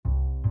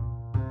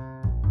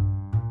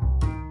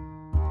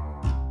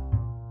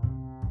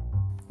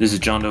This is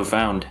John Doe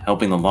Found,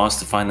 helping the lost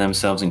to find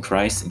themselves in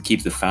Christ and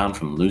keep the found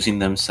from losing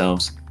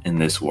themselves in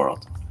this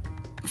world.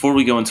 Before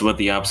we go into what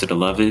the opposite of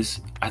love is,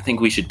 I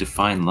think we should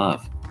define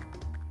love.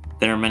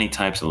 There are many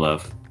types of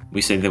love. We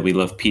say that we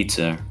love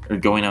pizza or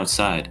going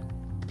outside,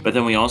 but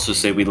then we also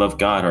say we love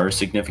God or our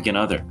significant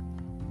other.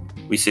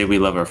 We say we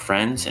love our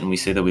friends, and we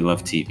say that we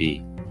love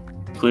TV.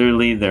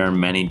 Clearly, there are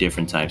many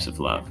different types of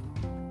love.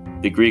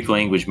 The Greek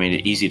language made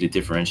it easy to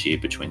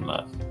differentiate between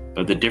love,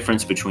 but the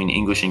difference between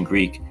English and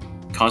Greek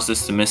caused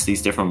us to miss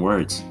these different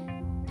words.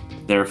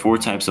 There are 4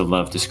 types of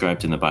love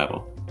described in the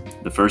Bible.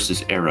 The first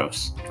is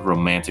eros, a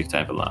romantic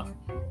type of love.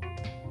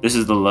 This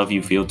is the love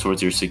you feel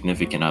towards your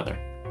significant other.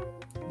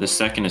 The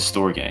second is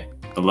storge,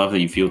 the love that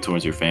you feel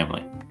towards your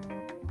family.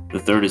 The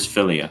third is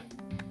philia,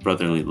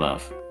 brotherly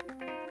love.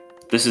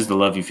 This is the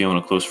love you feel in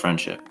a close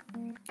friendship.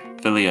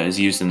 Philia is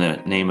used in the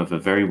name of a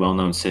very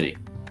well-known city,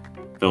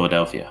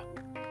 Philadelphia,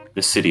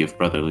 the city of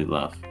brotherly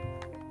love.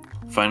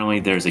 Finally,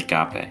 there's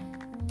agape,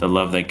 the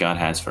love that God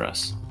has for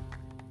us.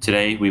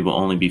 Today, we will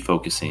only be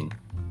focusing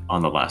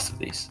on the last of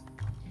these.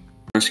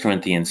 1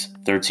 Corinthians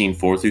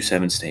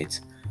 13:4-7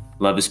 states,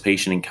 "Love is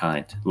patient and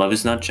kind. Love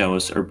is not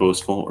jealous or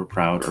boastful or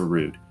proud or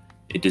rude.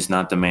 It does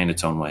not demand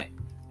its own way.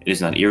 It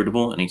is not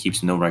irritable, and it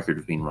keeps no record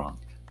of being wrong.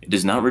 It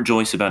does not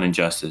rejoice about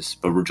injustice,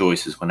 but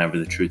rejoices whenever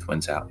the truth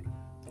wins out.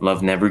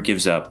 Love never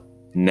gives up,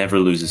 never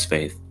loses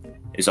faith,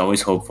 is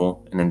always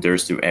hopeful, and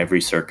endures through every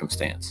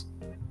circumstance."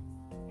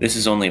 This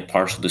is only a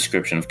partial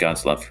description of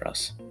God's love for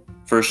us.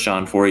 1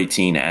 John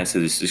 4:18 adds to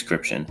this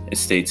description. It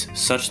states,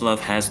 "Such love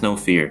has no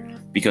fear,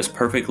 because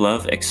perfect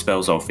love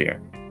expels all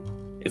fear."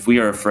 If we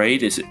are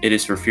afraid, it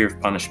is for fear of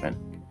punishment,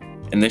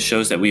 and this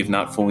shows that we have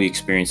not fully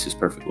experienced His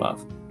perfect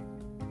love.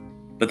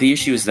 But the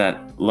issue is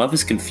that love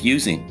is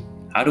confusing.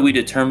 How do we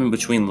determine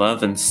between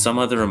love and some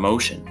other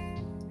emotion?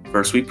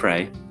 First, we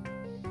pray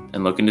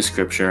and look into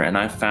Scripture, and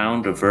I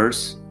found a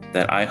verse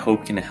that I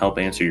hope can help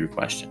answer your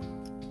question.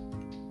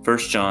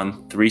 1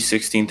 John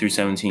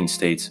 3:16-17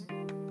 states,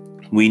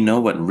 "We know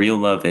what real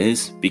love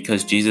is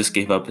because Jesus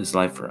gave up His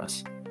life for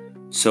us.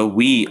 So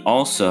we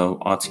also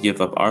ought to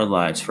give up our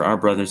lives for our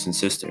brothers and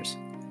sisters.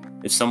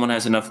 If someone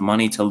has enough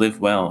money to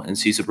live well and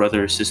sees a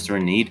brother or sister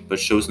in need but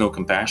shows no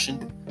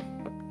compassion,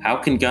 how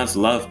can God's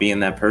love be in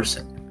that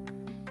person?"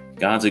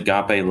 God's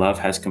agape love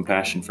has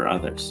compassion for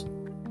others.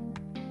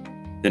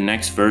 The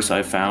next verse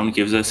I found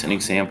gives us an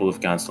example of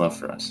God's love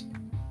for us.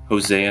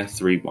 Hosea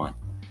 3:1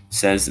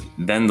 says,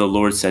 "Then the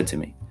Lord said to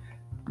me,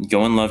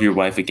 go and love your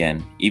wife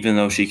again, even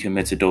though she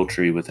commits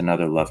adultery with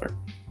another lover."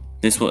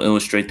 This will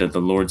illustrate that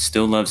the Lord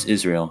still loves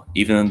Israel,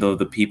 even though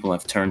the people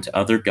have turned to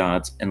other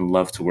gods and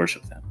love to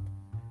worship them.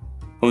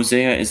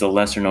 Hosea is a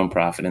lesser-known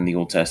prophet in the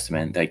Old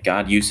Testament that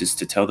God uses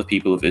to tell the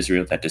people of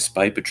Israel that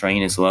despite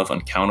betraying His love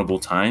uncountable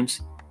times,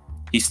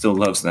 He still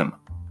loves them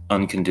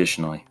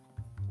unconditionally.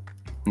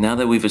 Now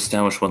that we've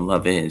established what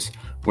love is,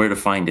 where to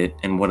find it,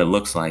 and what it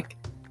looks like,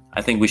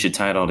 I think we should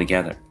tie it all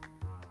together.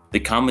 The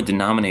common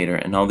denominator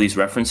in all these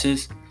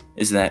references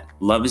is that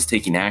love is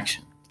taking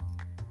action.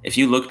 If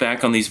you look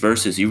back on these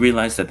verses, you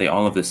realize that they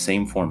all have the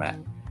same format.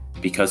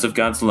 Because of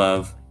God's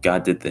love,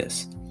 God did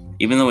this.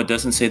 Even though it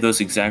doesn't say those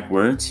exact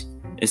words,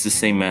 it's the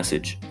same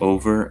message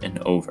over and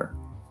over.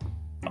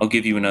 I'll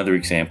give you another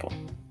example.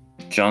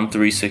 John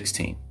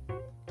 3:16.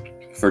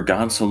 "For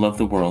God so loved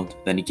the world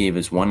that He gave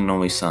His one and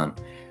only Son,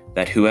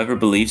 that whoever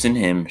believes in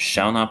Him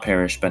shall not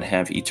perish but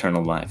have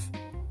eternal life."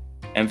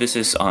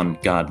 Emphasis on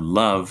God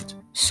loved,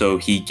 so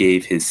He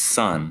gave His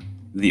Son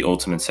the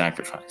ultimate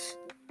sacrifice.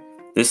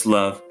 This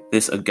love,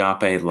 this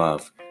agape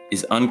love,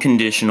 is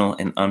unconditional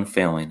and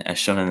unfailing, as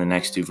shown in the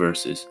next 2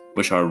 verses,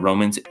 which are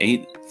Romans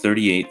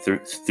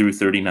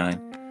 8:38-39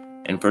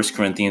 and 1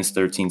 Corinthians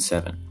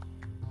 13:7.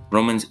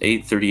 Romans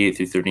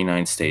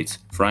 8:38-39 states,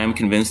 "For I am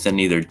convinced that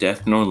neither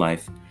death nor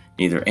life,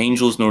 neither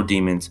angels nor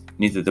demons,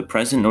 neither the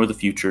present nor the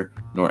future,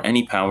 nor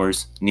any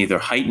powers, neither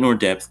height nor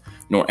depth,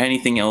 nor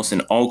anything else in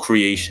all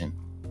creation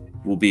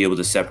will be able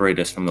to separate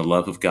us from the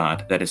love of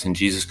God that is in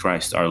Jesus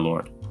Christ our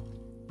Lord."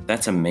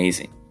 That's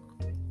amazing.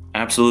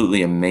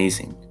 Absolutely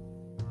amazing.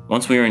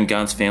 Once we are in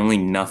God's family,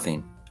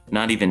 nothing,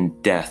 not even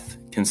death,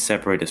 can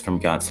separate us from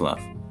God's love.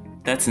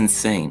 That's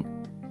insane.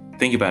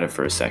 Think about it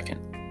for a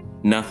second.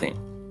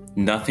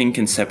 Nothing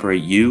can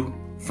separate you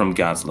from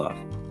God's love.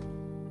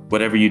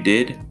 Whatever you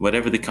did,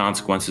 whatever the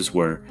consequences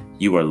were,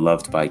 you are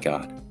loved by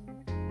God.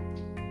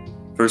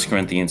 1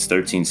 Corinthians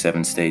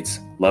 13:7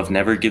 states, "Love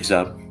never gives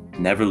up,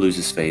 never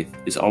loses faith,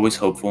 is always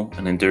hopeful,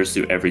 and endures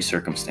through every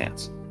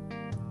circumstance."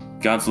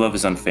 God's love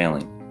is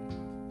unfailing.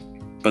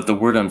 But the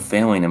word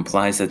unfailing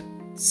implies that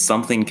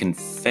something can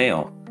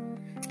fail.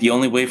 The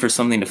only way for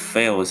something to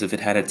fail is if it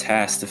had a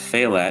task to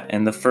fail at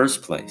in the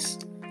first place.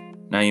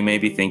 Now you may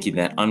be thinking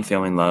that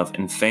unfailing love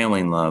and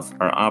failing love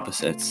are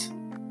opposites,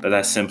 but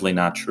that's simply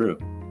not true.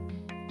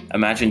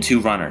 Imagine 2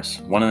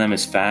 runners. One of them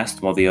is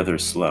fast while the other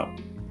is slow.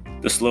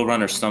 The slow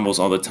runner stumbles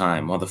all the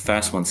time while the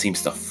fast one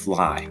seems to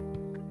fly.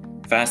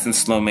 Fast and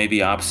slow may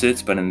be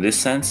opposites, but in this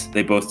sense,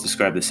 they both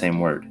describe the same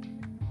word.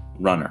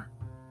 Runner.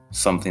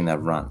 Something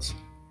that runs.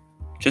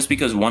 Just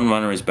because one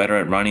runner is better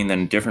at running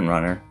than a different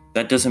runner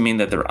That doesn't mean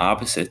that they're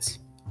opposites.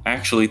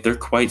 Actually, they're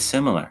quite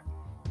similar.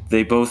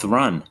 They both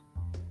run.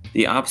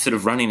 The opposite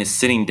of running is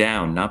sitting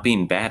down, not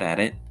being bad at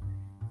it.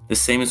 The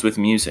same is with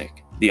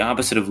music. The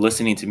opposite of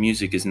listening to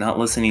music is not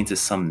listening to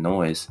some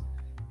noise.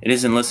 It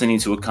isn't listening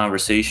to a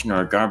conversation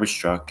or a garbage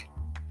truck.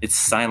 It's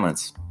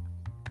silence.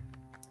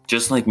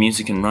 Just like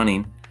music and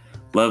running,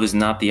 love is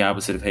not the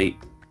opposite of hate.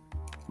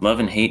 Love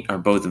and hate are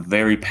both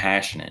very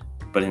passionate,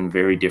 but in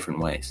very different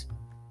ways.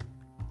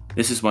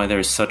 This is why there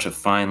is such a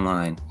fine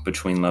line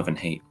between love and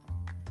hate.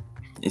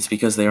 It's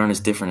because they aren't as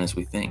different as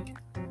we think.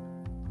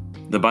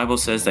 The Bible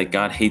says that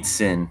God hates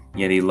sin,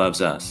 yet He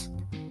loves us,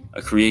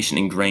 a creation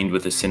ingrained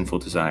with a sinful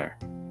desire.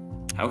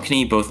 How can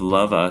He both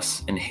love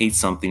us and hate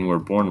something we're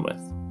born with,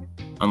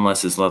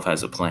 unless His love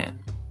has a plan?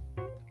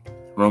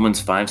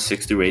 Romans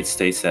 5:6-8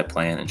 states that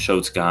plan and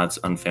shows God's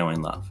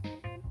unfailing love.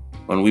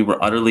 When we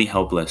were utterly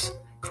helpless,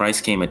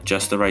 Christ came at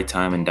just the right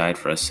time and died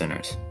for us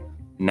sinners.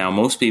 Now,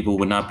 most people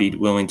would not be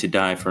willing to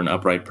die for an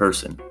upright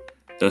person,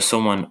 though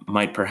someone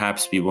might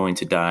perhaps be willing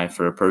to die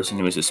for a person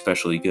who is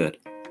especially good.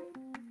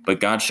 But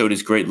God showed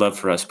His great love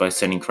for us by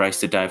sending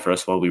Christ to die for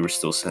us while we were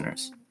still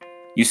sinners.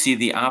 You see,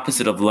 the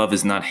opposite of love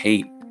is not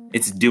hate.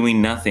 It's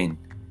doing nothing.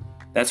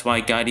 That's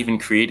why God even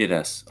created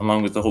us,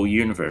 along with the whole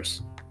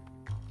universe.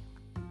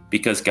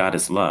 Because God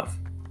is love.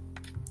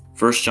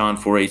 1 John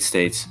 4:8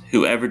 states,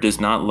 "Whoever does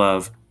not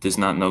love does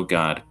not know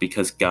God,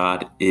 because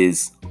God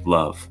is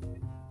love."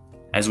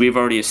 As we have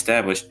already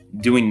established,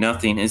 doing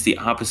nothing is the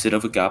opposite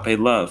of agape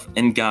love,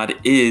 and God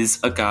is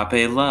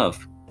agape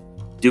love.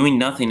 Doing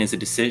nothing is a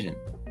decision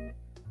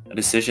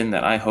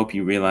that I hope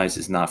you realize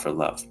is not for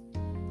love.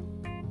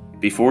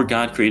 Before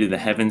God created the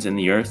heavens and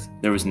the earth,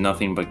 there was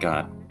nothing but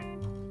God.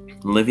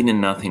 Living in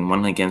nothing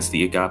went against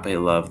the agape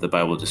love the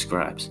Bible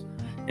describes.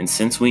 And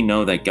since we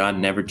know that God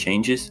never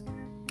changes,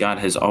 God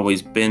has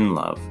always been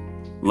love.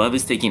 Love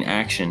is taking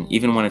action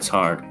even when it's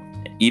hard,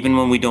 even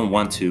when we don't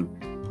want to,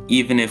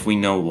 even if we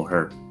know it will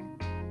hurt.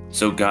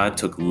 So God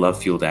took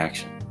love-fueled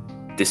action,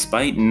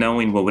 despite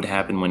knowing what would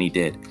happen when He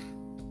did.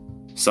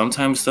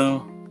 Sometimes,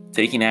 though,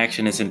 taking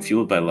action isn't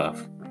fueled by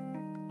love.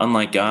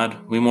 Unlike God,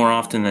 we more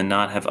often than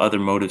not have other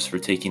motives for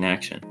taking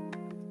action.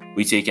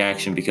 We take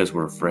action because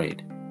we're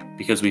afraid,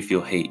 because we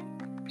feel hate,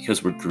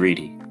 because we're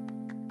greedy,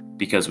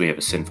 because we have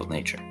a sinful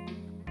nature.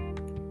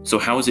 So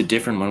how is it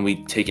different when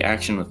we take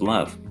action with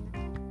love?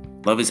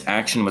 Love is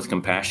action with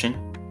compassion,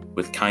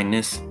 with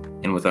kindness,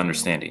 and with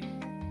understanding.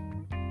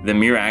 The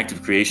mere act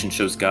of creation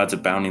shows God's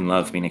abounding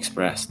love being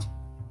expressed.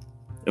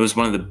 It was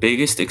one of the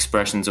biggest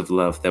expressions of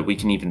love that we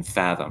can even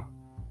fathom.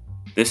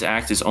 This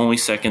act is only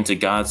second to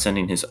God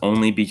sending His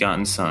only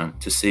begotten Son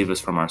to save us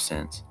from our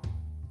sins.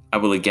 I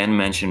will again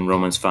mention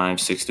Romans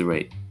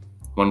 5:6-8.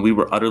 When we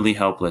were utterly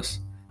helpless,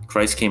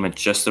 Christ came at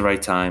just the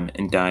right time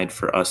and died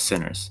for us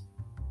sinners.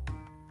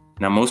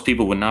 Now, most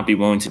people would not be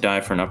willing to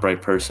die for an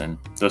upright person,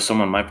 though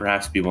someone might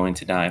perhaps be willing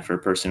to die for a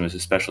person who is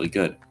especially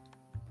good.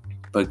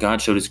 But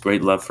God showed His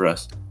great love for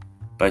us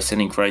by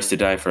sending Christ to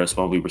die for us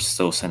while we were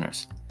still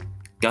sinners.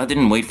 God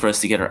didn't wait for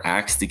us to get our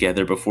acts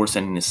together before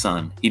sending His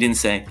Son. He didn't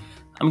say,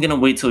 "I'm going to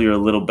wait till you're a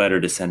little better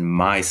to send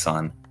my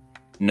Son."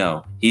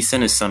 No, He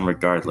sent His Son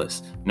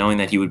regardless, knowing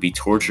that He would be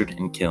tortured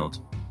and killed.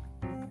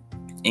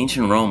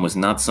 Ancient Rome was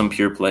not some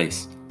pure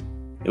place.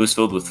 It was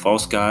filled with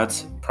false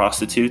gods,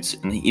 prostitutes,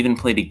 and they even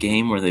played a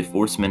game where they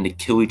forced men to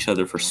kill each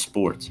other for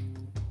sport.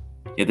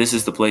 Yet this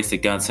is the place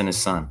that God sent His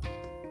Son.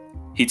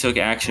 He took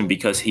action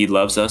because He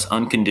loves us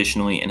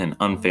unconditionally in an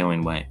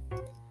unfailing way.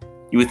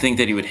 You would think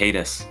that He would hate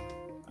us,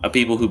 a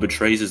people who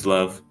betrays His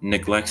love,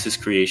 neglects His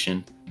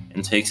creation,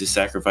 and takes His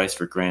sacrifice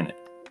for granted.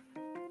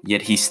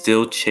 Yet He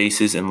still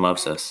chases and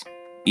loves us,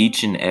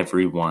 each and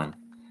every one.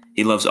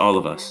 He loves all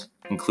of us,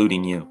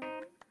 including you.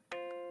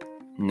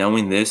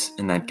 Knowing this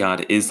and that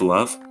God is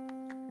love,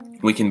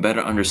 we can better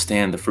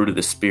understand the fruit of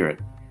the Spirit.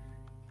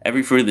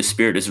 Every fruit of the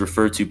Spirit is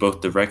referred to both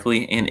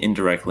directly and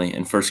indirectly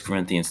in 1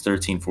 Corinthians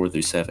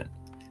 13:4-7.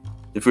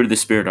 The fruit of the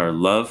Spirit are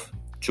love,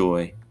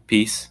 joy,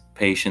 peace,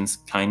 patience,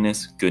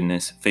 kindness,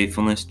 goodness,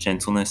 faithfulness,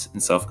 gentleness,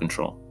 and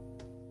self-control,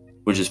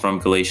 which is from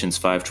Galatians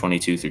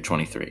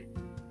 5:22-23.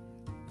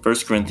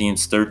 1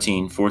 Corinthians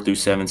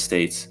 13:4-7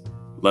 states,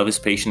 "Love is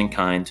patient and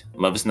kind.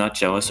 Love is not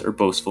jealous or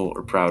boastful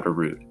or proud or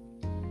rude.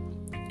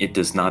 It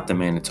does not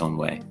demand its own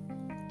way.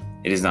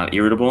 It is not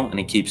irritable, and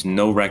it keeps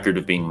no record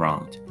of being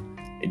wronged.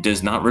 It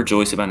does not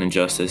rejoice about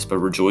injustice, but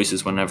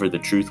rejoices whenever the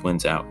truth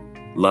wins out.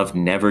 Love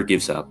never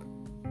gives up,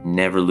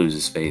 never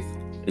loses faith,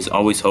 is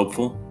always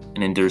hopeful,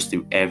 and endures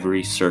through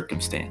every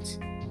circumstance."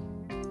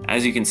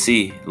 As you can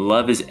see,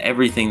 love is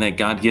everything that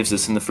God gives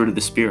us in the fruit of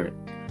the Spirit.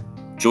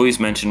 Joy is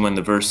mentioned when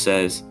the verse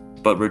says,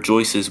 "but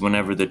rejoices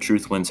whenever the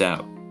truth wins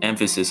out,"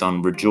 emphasis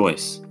on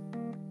rejoice.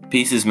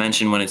 Peace is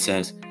mentioned when it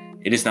says,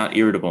 "It is not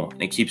irritable,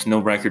 and it keeps no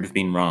record of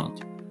being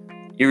wronged."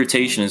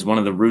 Irritation is one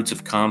of the roots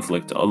of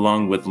conflict,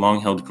 along with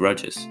long-held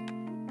grudges.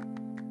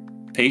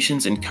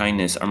 Patience and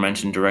kindness are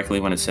mentioned directly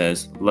when it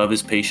says, "Love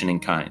is patient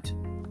and kind."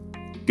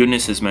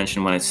 Goodness is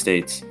mentioned when it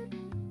states,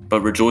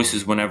 "but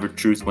rejoices whenever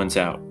truth wins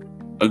out,"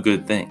 a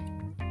good thing.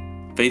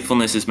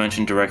 Faithfulness is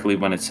mentioned directly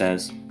when it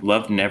says,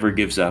 love never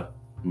gives up,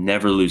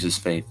 never loses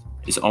faith,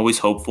 is always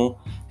hopeful,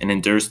 and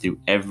endures through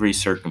every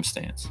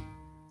circumstance.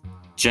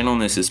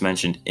 Gentleness is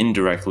mentioned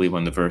indirectly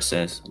when the verse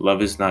says,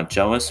 love is not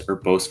jealous or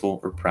boastful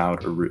or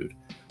proud or rude,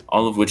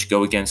 all of which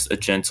go against a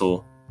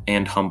gentle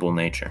and humble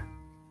nature.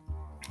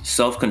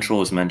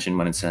 Self-control is mentioned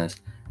when it says,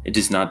 it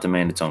does not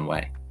demand its own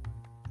way.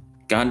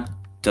 God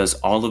does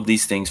all of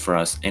these things for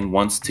us and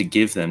wants to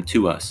give them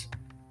to us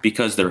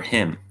because they're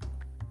Him.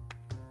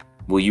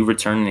 Will you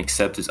return and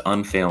accept His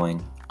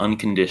unfailing,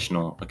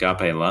 unconditional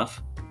agape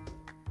love?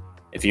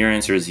 If your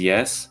answer is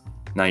yes,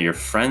 not your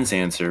friend's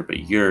answer,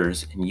 but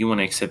yours, and you want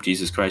to accept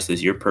Jesus Christ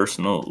as your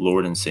personal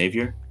Lord and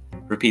Savior,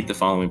 repeat the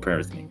following prayer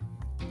with me.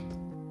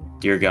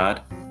 Dear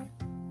God,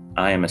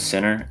 I am a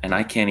sinner, and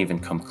I can't even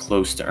come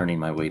close to earning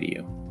my way to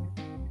you.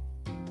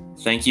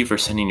 Thank you for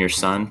sending your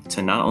Son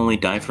to not only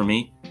die for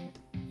me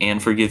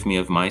and forgive me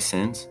of my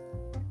sins,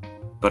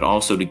 but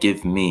also to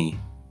give me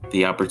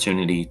the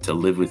opportunity to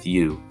live with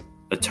you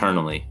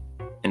eternally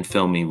and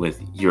fill me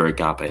with your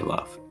agape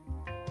love.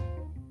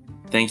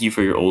 Thank you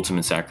for your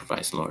ultimate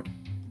sacrifice, Lord.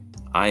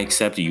 I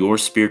accept your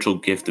spiritual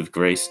gift of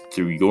grace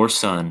through your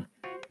Son,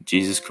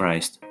 Jesus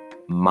Christ,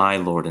 my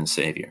Lord and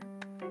Savior.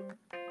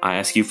 I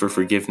ask you for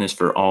forgiveness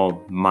for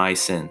all my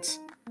sins.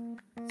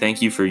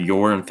 Thank you for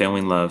your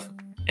unfailing love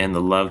and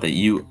the love that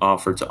you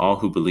offer to all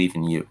who believe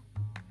in you.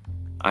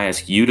 I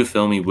ask you to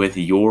fill me with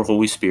your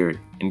Holy Spirit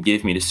and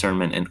give me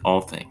discernment in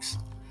all things.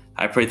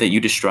 I pray that you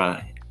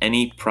destroy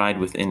any pride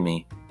within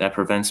me that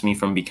prevents me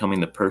from becoming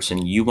the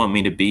person you want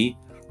me to be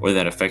or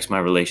that affects my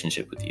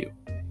relationship with you.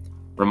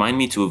 Remind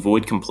me to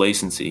avoid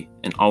complacency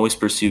and always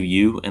pursue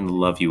you and the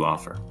love you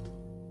offer.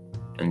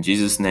 In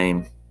Jesus'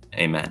 name,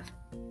 amen.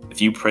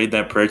 If you prayed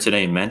that prayer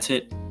today and meant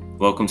it,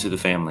 welcome to the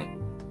family.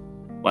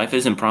 Life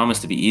isn't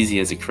promised to be easy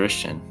as a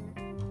Christian,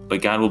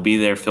 but God will be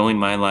there filling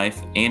my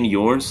life and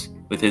yours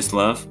with His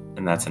love,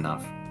 and that's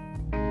enough.